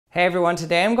Hey everyone,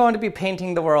 today I'm going to be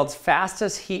painting the world's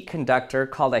fastest heat conductor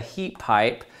called a heat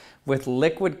pipe with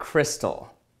liquid crystal.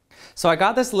 So I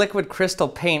got this liquid crystal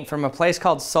paint from a place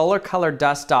called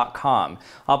solarcolordust.com.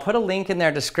 I'll put a link in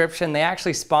their description. They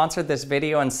actually sponsored this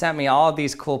video and sent me all of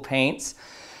these cool paints.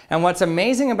 And what's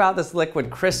amazing about this liquid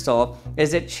crystal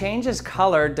is it changes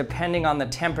color depending on the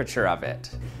temperature of it.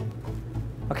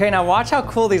 Okay, now watch how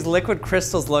cool these liquid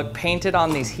crystals look painted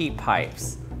on these heat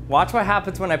pipes. Watch what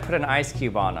happens when I put an ice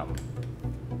cube on them.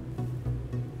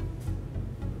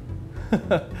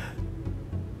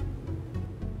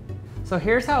 So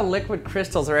here's how liquid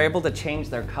crystals are able to change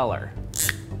their color.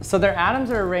 So their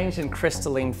atoms are arranged in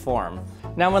crystalline form.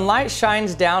 Now when light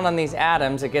shines down on these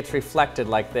atoms, it gets reflected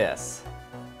like this.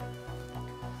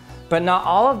 But not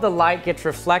all of the light gets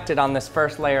reflected on this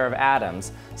first layer of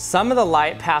atoms. Some of the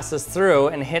light passes through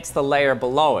and hits the layer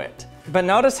below it. But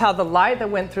notice how the light that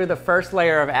went through the first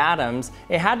layer of atoms,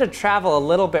 it had to travel a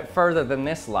little bit further than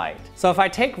this light. So if I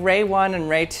take ray 1 and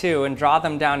ray 2 and draw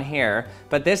them down here,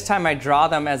 but this time I draw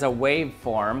them as a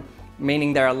waveform,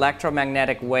 meaning they're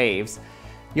electromagnetic waves,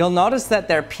 you'll notice that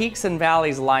their peaks and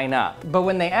valleys line up. But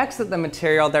when they exit the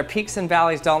material, their peaks and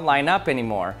valleys don't line up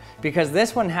anymore, because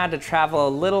this one had to travel a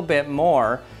little bit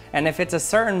more, and if it's a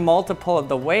certain multiple of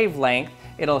the wavelength,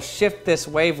 it'll shift this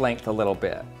wavelength a little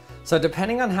bit. So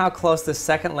depending on how close this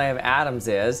second layer of atoms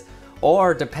is,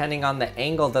 or depending on the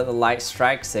angle that the light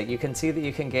strikes it, you can see that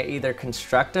you can get either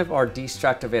constructive or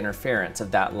destructive interference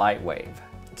of that light wave.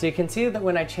 So you can see that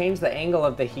when I change the angle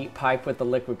of the heat pipe with the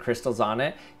liquid crystals on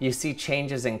it, you see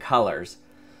changes in colors.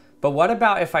 But what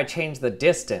about if I change the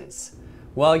distance?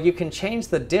 Well, you can change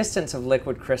the distance of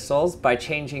liquid crystals by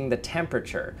changing the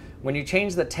temperature. When you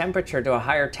change the temperature to a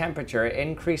higher temperature, it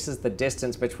increases the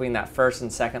distance between that first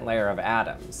and second layer of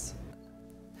atoms.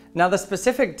 Now the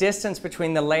specific distance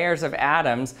between the layers of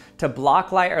atoms to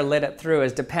block light or let it through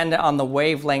is dependent on the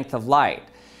wavelength of light.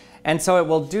 And so it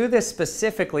will do this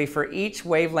specifically for each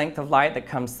wavelength of light that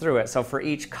comes through it, so for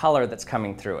each color that's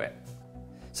coming through it.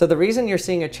 So the reason you're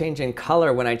seeing a change in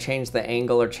color when I change the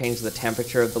angle or change the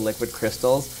temperature of the liquid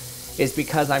crystals is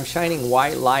because I'm shining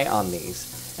white light on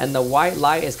these. And the white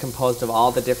light is composed of all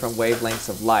the different wavelengths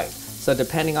of light. So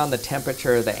depending on the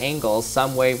temperature or the angle,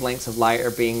 some wavelengths of light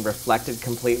are being reflected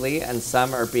completely and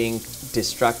some are being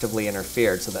destructively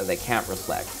interfered so that they can't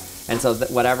reflect. And so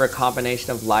whatever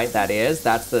combination of light that is,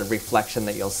 that's the reflection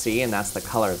that you'll see, and that's the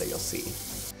color that you'll see.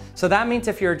 So that means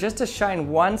if you were just to shine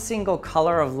one single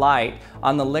color of light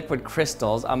on the liquid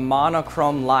crystals, a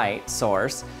monochrome light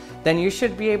source, then you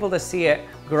should be able to see it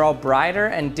grow brighter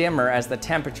and dimmer as the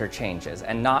temperature changes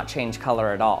and not change color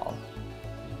at all.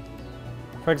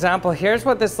 For example, here's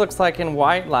what this looks like in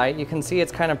white light. You can see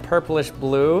it's kind of purplish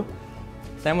blue.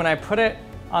 Then when I put it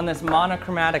on this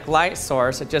monochromatic light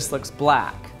source, it just looks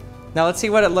black. Now let's see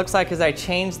what it looks like as I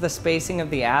change the spacing of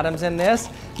the atoms in this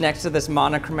next to this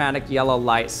monochromatic yellow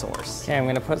light source. Okay, I'm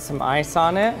gonna put some ice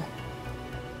on it.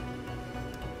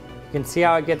 You can see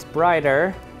how it gets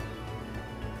brighter.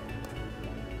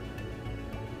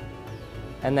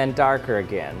 And then darker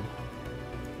again.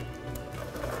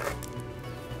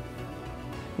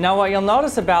 Now what you'll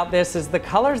notice about this is the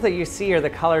colors that you see are the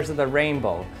colors of the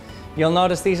rainbow. You'll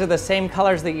notice these are the same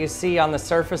colors that you see on the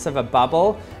surface of a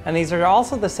bubble, and these are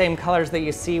also the same colors that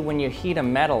you see when you heat a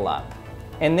metal up.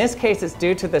 In this case, it's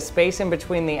due to the space in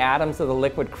between the atoms of the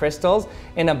liquid crystals.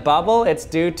 In a bubble, it's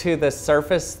due to the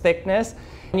surface thickness.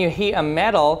 When you heat a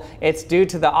metal, it's due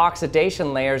to the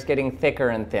oxidation layers getting thicker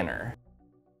and thinner.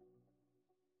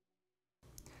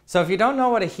 So if you don't know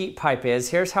what a heat pipe is,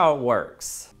 here's how it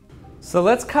works. So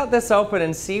let's cut this open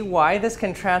and see why this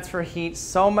can transfer heat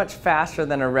so much faster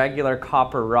than a regular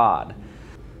copper rod.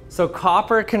 So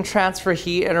copper can transfer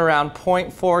heat at around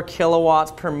 0.4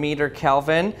 kilowatts per meter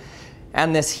Kelvin,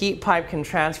 and this heat pipe can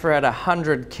transfer at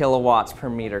 100 kilowatts per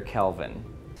meter Kelvin.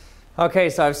 Okay,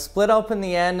 so I've split open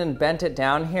the end and bent it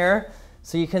down here.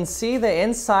 So you can see the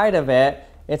inside of it,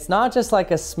 it's not just like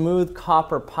a smooth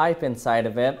copper pipe inside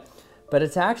of it, but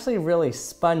it's actually really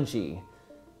spongy.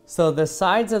 So the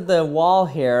sides of the wall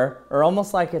here are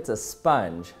almost like it's a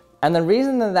sponge. And the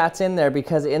reason that that's in there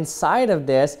because inside of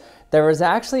this, there was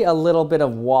actually a little bit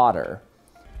of water.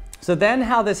 So then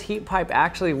how this heat pipe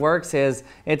actually works is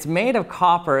it's made of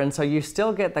copper, and so you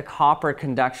still get the copper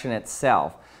conduction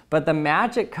itself. But the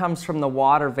magic comes from the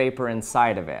water vapor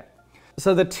inside of it.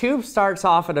 So the tube starts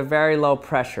off at a very low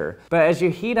pressure, but as you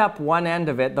heat up one end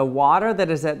of it, the water that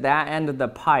is at that end of the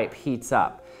pipe heats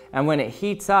up. And when it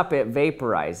heats up, it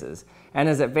vaporizes. And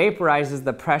as it vaporizes,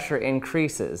 the pressure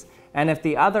increases. And if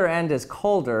the other end is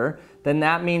colder, then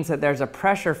that means that there's a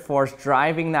pressure force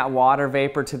driving that water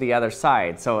vapor to the other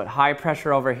side. So high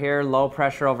pressure over here, low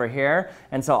pressure over here,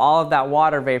 and so all of that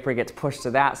water vapor gets pushed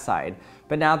to that side.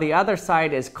 But now the other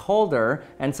side is colder,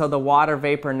 and so the water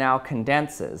vapor now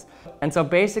condenses. And so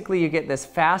basically you get this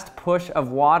fast push of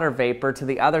water vapor to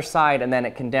the other side, and then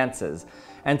it condenses.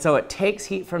 And so it takes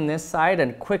heat from this side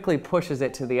and quickly pushes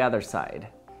it to the other side.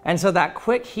 And so that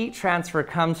quick heat transfer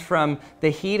comes from the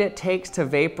heat it takes to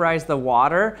vaporize the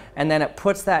water, and then it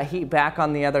puts that heat back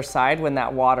on the other side when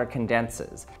that water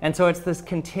condenses. And so it's this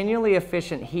continually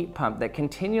efficient heat pump that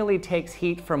continually takes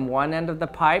heat from one end of the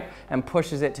pipe and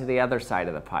pushes it to the other side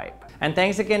of the pipe. And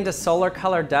thanks again to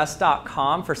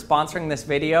solarcolordust.com for sponsoring this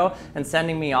video and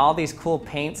sending me all these cool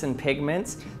paints and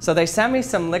pigments. So they sent me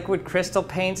some liquid crystal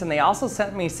paints, and they also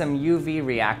sent me some UV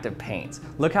reactive paints.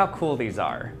 Look how cool these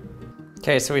are.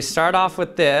 Okay, so we start off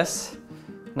with this.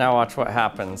 Now watch what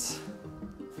happens.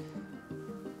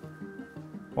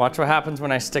 Watch what happens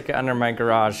when I stick it under my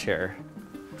garage here.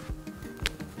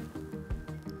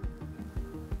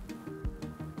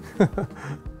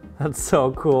 That's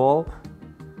so cool.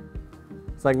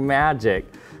 It's like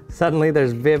magic. Suddenly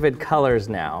there's vivid colors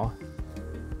now.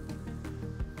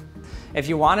 If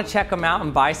you want to check them out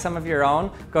and buy some of your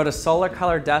own, go to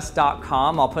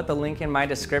solarcolordust.com. I'll put the link in my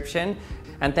description.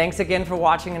 And thanks again for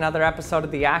watching another episode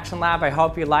of the Action Lab. I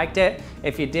hope you liked it.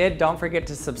 If you did, don't forget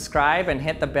to subscribe and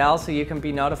hit the bell so you can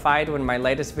be notified when my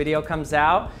latest video comes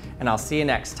out. And I'll see you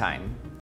next time.